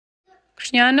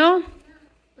Cristiano?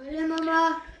 Hola,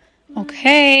 Mama.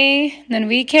 Okay, then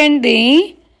weekend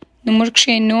day. Nummer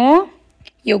Cristiano.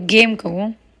 Yo game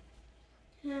ko.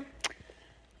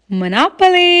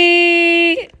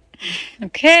 Monopoly.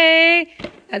 Okay.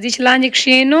 As ich lande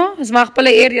Cristiano, es macht pala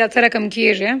area tara kam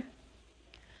kije.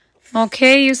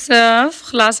 Okay, Yusuf,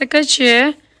 classic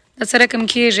che. Tara kam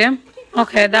kije.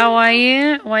 Okay, da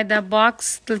why the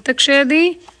box tiltak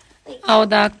shedi. Au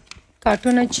da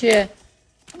cartoon che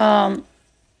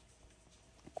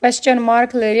question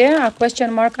mark لري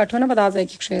question mark cartoon بدا زي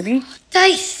كيك شدي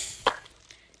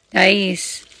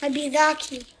دايس أبي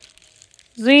ذاكي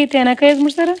زيت أنا كيف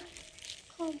مشترى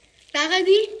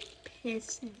تاخدي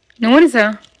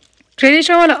نونسا تريدي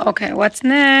شو ولا okay what's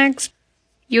next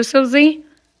يوسف زي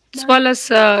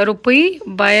سوالس روبي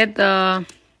بايد 14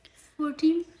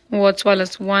 what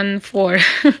سوالس 1 4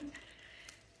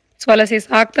 سوالس إس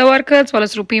أكتا وركة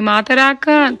سوالس روبي ما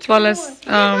تراكا سوالس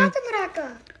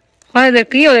هذا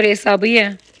كي ولا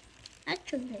حسابية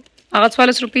أغاد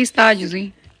سوالس روبي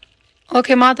استاجزي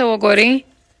okay ما تو غوري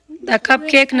دا كب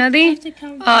كيك ندي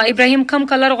إبراهيم كم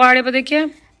color غاڑے بدے کیا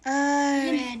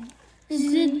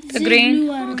the green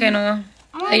okay no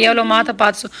yellow ما تا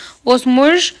پاتسو اوس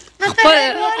مرج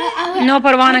نو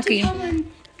پروانه کی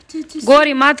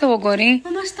غوري ما تو غوري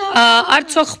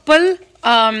ارتسو خپل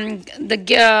the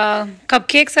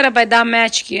cupcake سره باید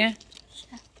match کیه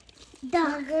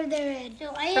Dagger the red.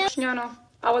 Cristiano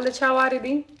اول د چا واری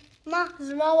دی ما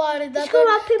زما واري دا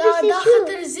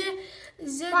خاطر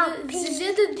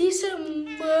زيد دي سر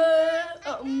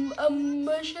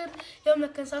مشر يوم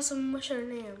لك اساس مشر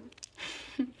نيم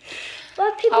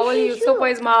اول یوسف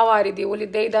وایز ما واری دی ولې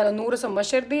دی دا نور سم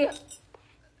مشر دی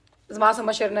زما سم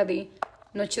مشر نه دی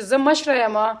نو چې زما مشر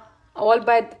یم اول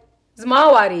باید زما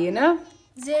واری نه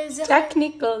زي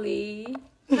technically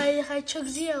هاي تشوك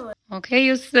زي okay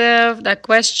Yusuf the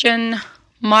question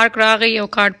mark راغی یو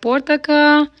کارت پورته کا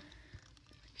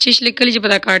چیش لیکلی چې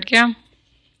پتا کارت کیا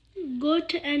Go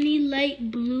to any light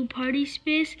blue party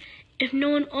space. If no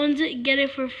one owns it, get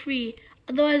it for free.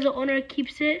 Otherwise, the owner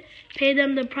keeps it. Pay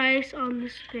them the price on the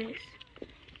space.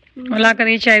 ولا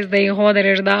کدی چایز دی هو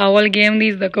درش دا اول گیم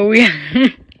دیز د کوی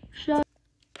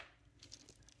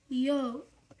Yo.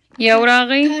 یو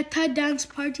راغی Ta dance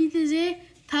party today.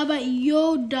 Ta ba yo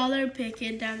dollar pick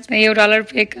and dance. یو ډالر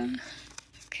پیک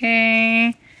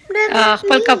okay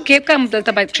خپل کپ کیک کوم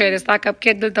دلته باید شیر استا کپ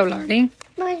کیک دلته ولاړی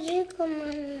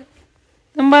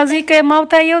بازی که ما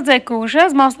ته یو ځای کوش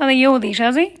از ما ستاسو یو دی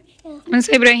شازي من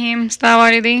ابراهيم ستا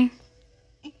واری دی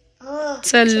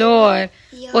څلور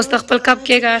اوس خپل کپ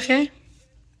کیک اخه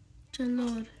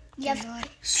Chalor.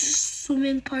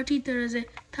 Swimming party Thursday.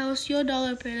 Ta was your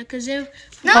dollar pick because if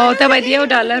او ته باید یو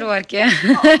ډالر ورکې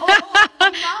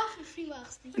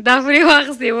دا فری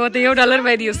واخستې وو ته یو ډالر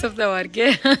باید یوسف ته ورکې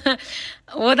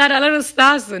و دا ډالر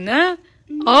استاسو نه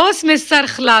اوس مې سر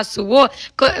خلاصو و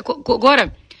ګورم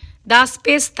دا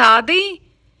سپیس تا دی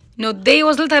نو دی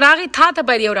اوس دلته راغی تا ته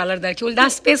باید یو ډالر درکې ول دا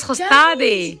سپیس خو ستا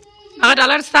دی هغه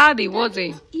ډالر ستا دی وځي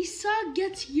Isa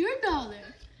gets your dollar.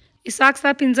 اساک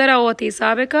ستا پنځه راوتې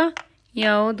حساب که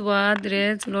یو دوه درې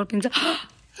څلور پنځه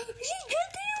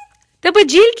ته په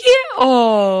جیل کې او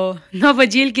نه په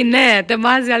جیل کې نه ته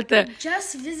ما ځلته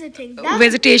Just visiting.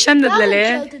 ویزیټیشن دلته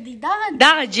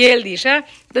دا جیل دی شه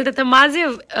دلته ته مازه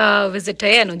ویزیټ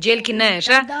نو جیل کې نه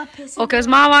شه اوکې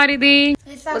زما واری دی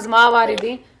زما واری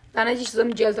دی دا نه چې زم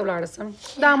جیل ته ولاړ سم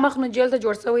دا مخ نو جیل ته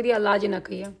جوړ شوی دی الله جن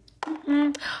کوي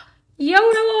یو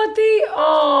راوتی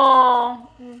او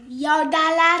Your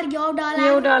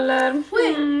یو ډالر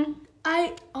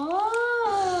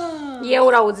یو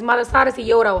راوځي ما سره سي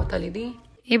یو راوتلی دی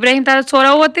ابراهيم تاسو څو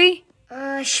راوتی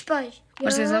شپږ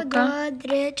ورسې زکه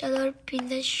درې څلور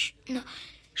پنځه نه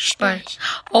شپږ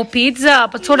او پیزا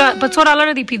په څو ډالر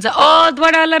دی پیزا او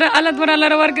 2 ډالر ال 2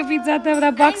 ډالر ورکه پیزا ته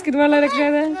دا باکس کې 2 ډالر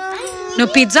کړه نو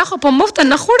پیزا خو په مفت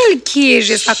نه خوړل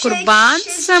کیږي ستا قربان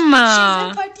سما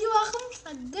پارټي واخم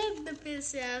څنګه د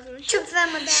پیسې چوپ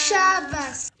زما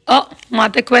شاباس او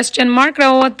ماته question mark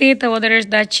راوتی ته ودرش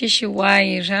دا چی شي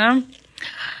وایي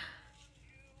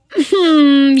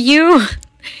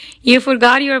you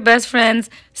forgot your best friend's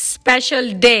special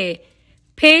day.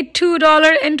 Paid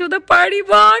 $2 into the party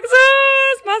box.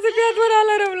 ما سے بیا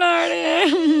 $2 ولاړې.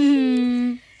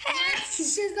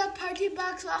 Since the party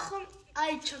box واخم I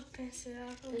چوپ پیسې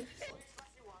واخم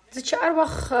زه چار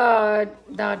وخت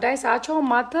دا ډایس اچو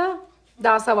ماته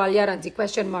دا سوال یا راځي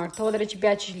question mark ته ودرې چې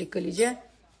بیا چی لیکلی je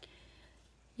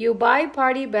You buy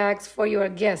party bags for your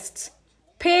guests.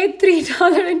 Paid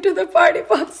 $3 into the party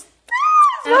box.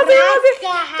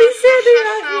 پیسې دی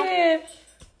راځي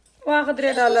واخد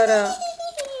 $3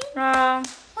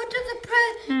 What does the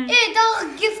present? Hey, the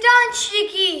gift on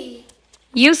Chiki.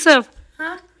 یوسف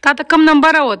تا ته کم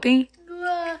نمبر راوتی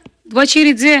دوه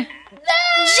چیرې ځې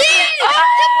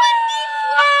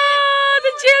د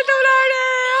جیل ته ولاړې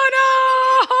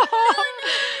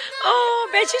او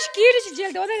بیا چې شکېږي چې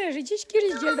جیل ته ودرېږي چې شکېږي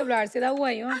چې جیل ته ولاړ سې دا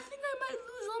ووایو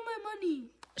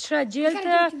شره جیل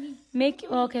ته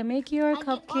make your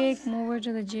cupcake move over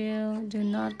to the jail do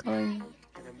not call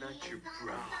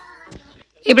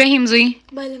ابراهیم زوی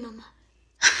بله ماما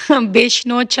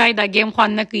بشنو چای دا گیم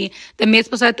خوان نه کوي د میز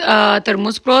په سر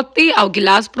ترموز پروت دی او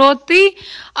ګلاس پروت دی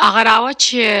هغه راوه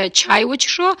چې چای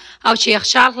وڅښو او چې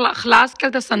یخچال خلاص کړ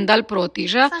د سندل پروت دی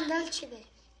سندل چې دی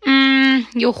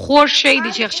یو خوږ شی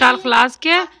دی چې یخچال خلاص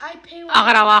کړ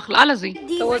هغه راواخله هله زوی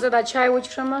ته اوس دا چای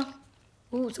وڅښم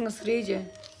څنګه سریږي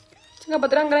څنګه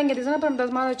بدرنګ رنګ دی زه نه پوهېږم دا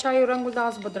زما د چای رنګ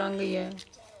داسې بدرنګ یې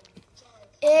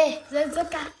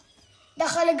ځکه د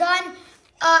خلګان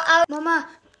ماما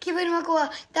کبر مکوه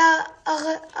دا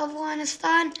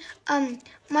افغانستان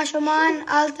ماشومان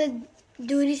هلته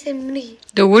دوري سمري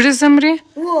د وږې سمري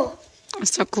و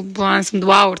استغفر سم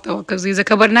دعا ورته وکړه زوی زه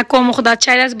خبر نه کوم خو دا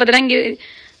چای داسې بدرنګ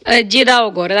جې دا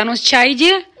وګوره دا نو اوس چای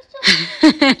جې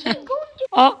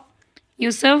او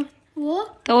یوسف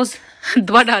ته اوس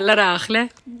 $2 اخله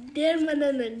ډېر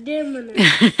مننه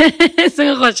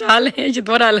څنګه خوشحاله یې چې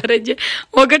 $2 یې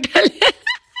وګټلې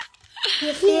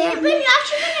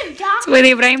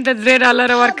سوی ابراهیم ته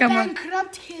 $3 ورکړم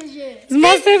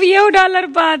زما صرف $1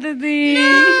 پاتې دی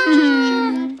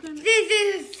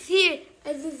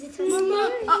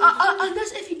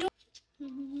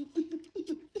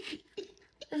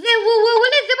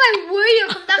What is my worry?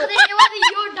 It wasn't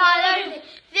your dollar.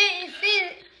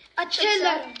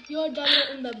 Your dollar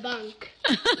in the bank.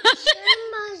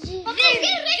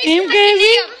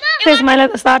 اسماعیل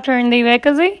ستا ټرن دی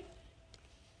وایه زوی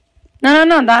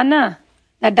نه دا نه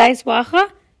دا ډایس واخله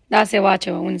داسې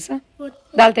واچوه ونیسه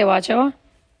دلته یې واچوه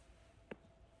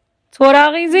څو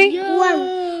راغی زوی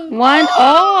 1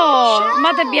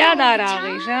 ما ته بیا دا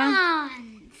راغی ښه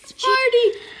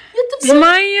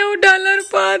زما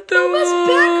 $1 پاته و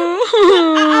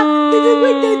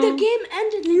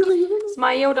زما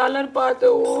 $1 پاته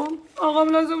و هغه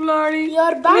مله زه ولاړې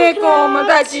نه کومه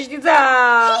دا چیز دي ځه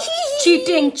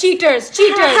cheaters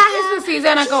هېڅ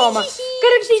زه نه کومه که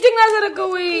چیټینګ نه سره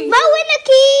کوئ ما ونه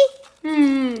کی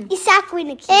ایساک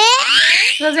ونه کی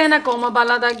زه نه کومه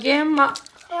بالا دا گیم نه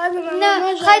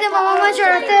خیلی ماما ما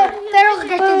چرته تروح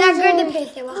گرتی دا گرد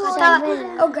پیسه وخطا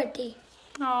او گرتی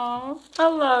I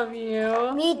love you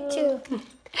me too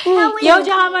یو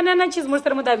جهانه نه چې زموږ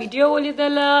سره مو دا ویډیو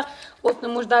ولیدله اوس نو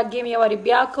موږ دا گیم یو وارې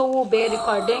بیا کوو بیا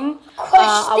ریکارډینګ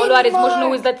اول وارې زموږ نو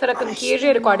زده سره کوم کېږي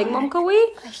ریکارډینګ به هم کوئ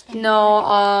نو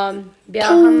بیا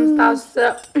هم ستاسو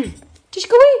څه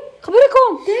کوئ خبرې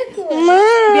کوم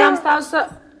بیا هم ستاسو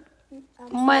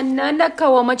مننه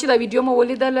کوم چې دا ویډیو مو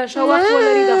ولیدله ښه وخت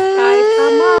ولري د خدای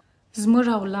پامه زموږ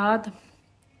اولاد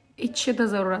هېڅ شي ته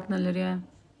ضرورت نه لري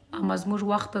اما زموږ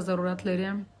وخت ته ضرورت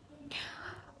لري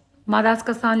ما داسې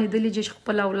کسان لیدلي چې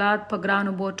خپل اولاد په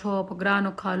ګرانو بوټو په ګرانو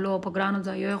کالو په ګرانو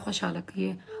ځایو یې خوشحاله کوي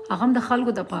هغه هم د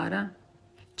خلکو دپاره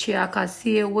چې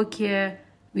عکاسي یې وکړي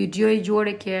ویډیو یې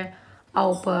جوړه کړي او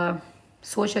په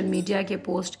سوشل میډیا کې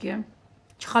پوسټ کړي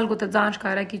چې خلکو ته ځان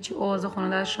ښکاره کړي چې او زه خو نه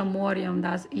داسې ښه مور یم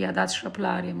یا داسې ښه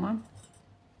پلار یم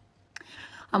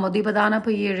اما دوی به دا نه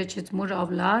پوهېږي چې زموږ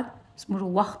اولاد زموږ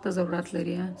وخت ته ضرورت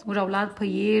لري زموږ اولاد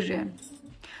پوهېږي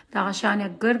د هغه شان یې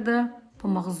ګرده په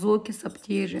مغزو کې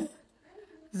ثبتېږي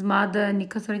زما د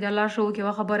نیکه سره د الله ښه وکړي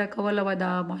یوه خبره کوله وه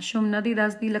دا ماشوم نه دی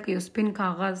داسې دی لکه یو سپین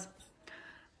کاغذ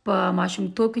په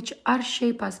ماشومتوب کې چې هر شی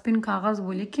په سپین کاغذ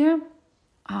ولیکې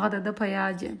هغه د ده په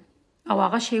یاد او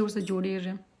هغه شی ورسره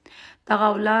جوړېږي دغه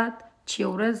اولاد چې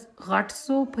یو ورځ غټ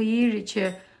سو پوهېږي چې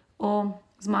او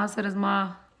زما سره زما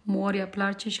مور یا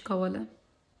پلار څه شي کوله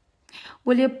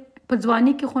ولې په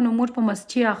ځواني کې خو نو موږ په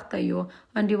مسچې اخته یو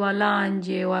انډیوالان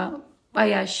چې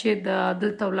عیاشي ده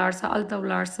دلته ولاړ سه هلته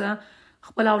ولاړ سه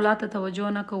خپل اولاد ته توجه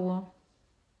نه کوو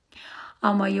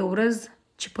اما یو ورځ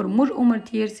چې پر موږ عمر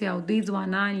تیر سي او دوی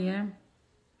ځوانان یې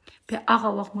په هغه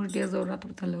وخت موږ ډېر ضرورت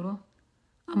ورته لرو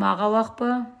اما هغه وخت په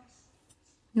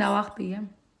ناوخته یې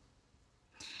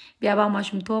بیا به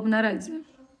ماشومتوب نه راځي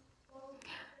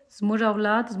زموږ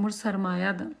اولاد زموږ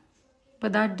سرمایه ده په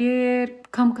دا ډېر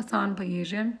کم کسان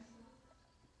پوهېږي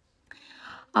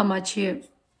اما چې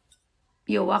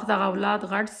یو وخت دغه اولاد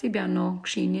غټ سي بیا نو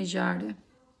کښېني ژاړي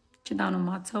چې دا نو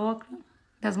ما څه وکړه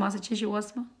دا زما څه څه شي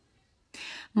وسوه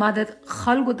ما د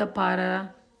خلکو دپاره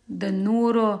د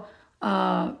نورو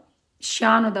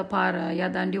شیانو دپاره یا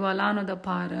د انډیوالانو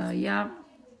دپاره یا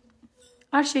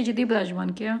هر شی چې دوی په دا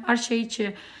ژوند کې هر شی چې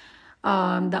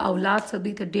د اولاد څخه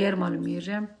دوی ته ډېر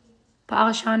معلومیږي په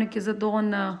هغه شیانو کې زه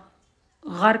دغونه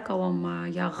غرق وم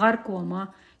یا غرق وم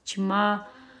چې ما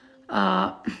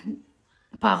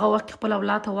په هغه وخت کې خپل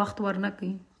اولاد ته وخت ورنه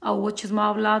کوي او چې زما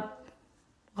اولاد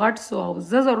غټ سو او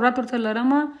زه ضرورت ورته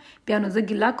لرم بیا نو زه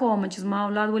ګیله کوم چې زما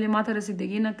اولاد ولې ما ته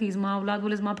رسیدګي نه کوي زما اولاد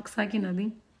ولې زما په کیسه کې نه دي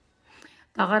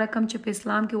هغه رقم چې په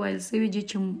اسلام کې ویل سوي دي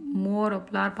چې مور او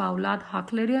پلار په اولاد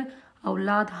حق لري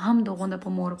اولاد هم د غونډه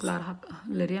په مور او پلار حق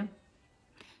لري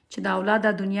چې د اولاد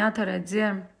د دنیا ته راځي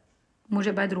موږ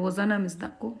باید روزانه مزده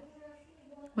کو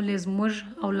ولې زموږ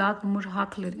اولاد موږ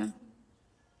حق لري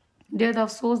ډېر د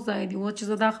افسوس ځای دی و چې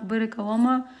زه دا خبرې کوم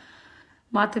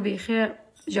ما ته بیخي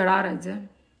ژړا راځي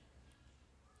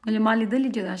ولې ما لیدلي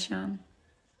چې دا شیان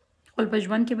خپل په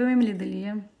ژوند کې به مې لیدلي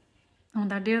یم او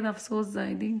دا ډېر د افسوس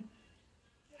ځای دی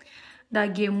دا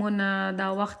ګیمونه دا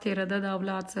وخت تېرېده د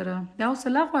اولاد سره دا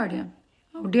حوصله غواړي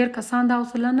او ډېر کسان دا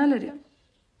حوصله نه لري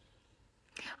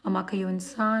اما که یو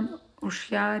انسان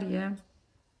هوښیار یې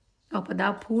او په دا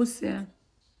پوه سي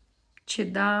چې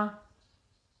دا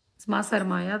زما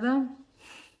سرمایه ده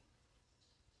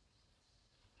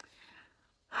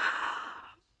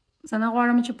زه نه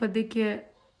غواړم چې په دې کې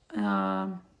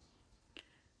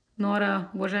نوره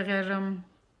وغږېږم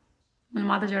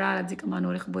ما ته ژړا راځي که ما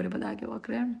نورې خبرې په دا کې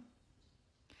وکړې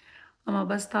اما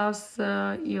بس تاسو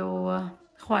یو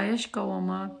خواهش کوم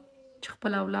چې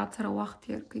خپل اولاد سره وخت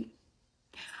تیر کړئ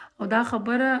او دا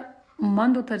خبره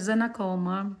مندو تر زه نه کوم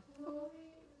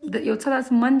یو څه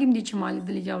داسې مند یم دي چې ما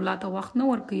لیدلي چې اولاد ته وخت نه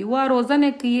ورکوي وا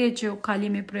روزنه کوي چې کالي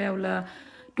مې پرېوله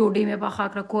ډوډۍ مې پخه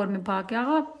کړه کور مې پاک کړ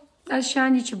هغه داسې شیان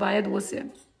دي چې باید وسي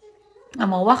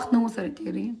اما وخت نه ورسره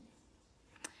تېروي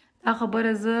دا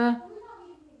خبره زه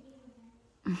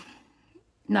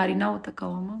نارینهو ته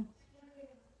کوم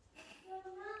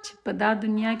چې په دا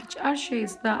دنیا کې چې هر شی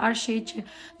سته هر شی چې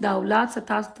د اولاد څخه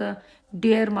تاسو ته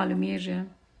ډېر معلومیږي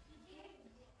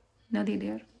نه دی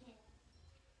ډېر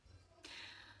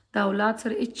د اولاد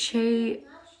سره هیڅ شی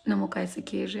نه مقایسه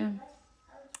کېږي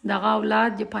دغه اولاد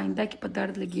چې په آینده کې په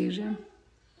درد لګېږي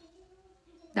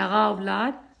دغه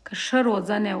اولاد که ښه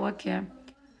روزنه یې وکړي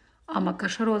اما که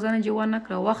ښه روزنه چې ورنه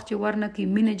کړه وخت چې ورنه کړي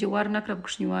مینه چې ورنه کړه په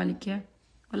کوچنیوالي کې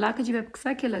والله که چې بیا په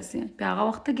کیسه کې لسي بیا هغه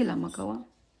وخت ته ګیله مه کوه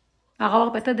هغه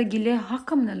وخت به ته د ګیلې حق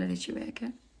هم نه لرې چې ویې کې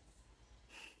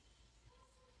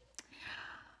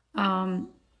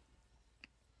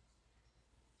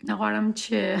نه غواړم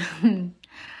چې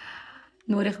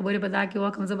نورې خبرې به دا کې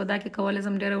وکړم زه به دا کې کولی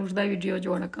شم ډېره اوږده ویډیو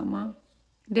جوړه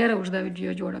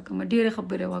کړم ډېرې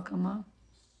خبرې وکړم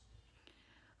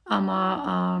اما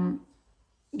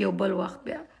یو بل وخت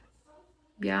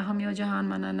بیا هم یو جهان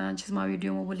مننه چې زما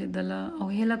ویډیو مو ولیدله او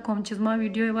هیله کوم چې زما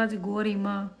ویډیو یوازې ګورئ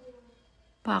مه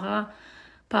په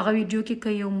هغه ویډیو کې که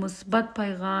یو مثبت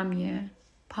پیغام یې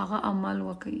په هغه عمل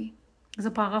وکړئ زه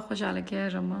په هغه خوشحاله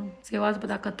کېږم زه یوازې په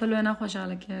دا کتلو یې نه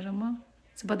خوشحاله کېږم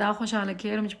زه په دا خوشحاله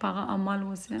کېږم چې په هغه عمل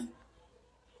وسي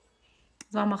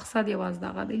زما مقصد یوازې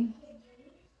دغه دی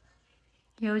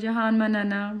یو جهان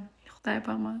مننه خدای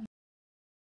په امان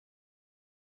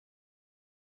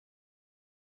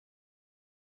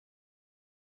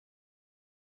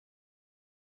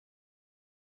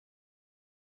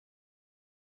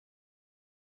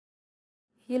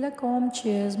هیله کوم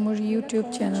چې زموږ یوټیوب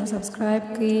چینل سبسکرایب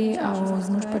کړئ او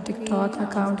زموږ په ټیک ټاک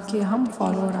اکاونټ کې هم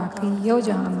فالو راکړئ یو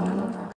جهان مننه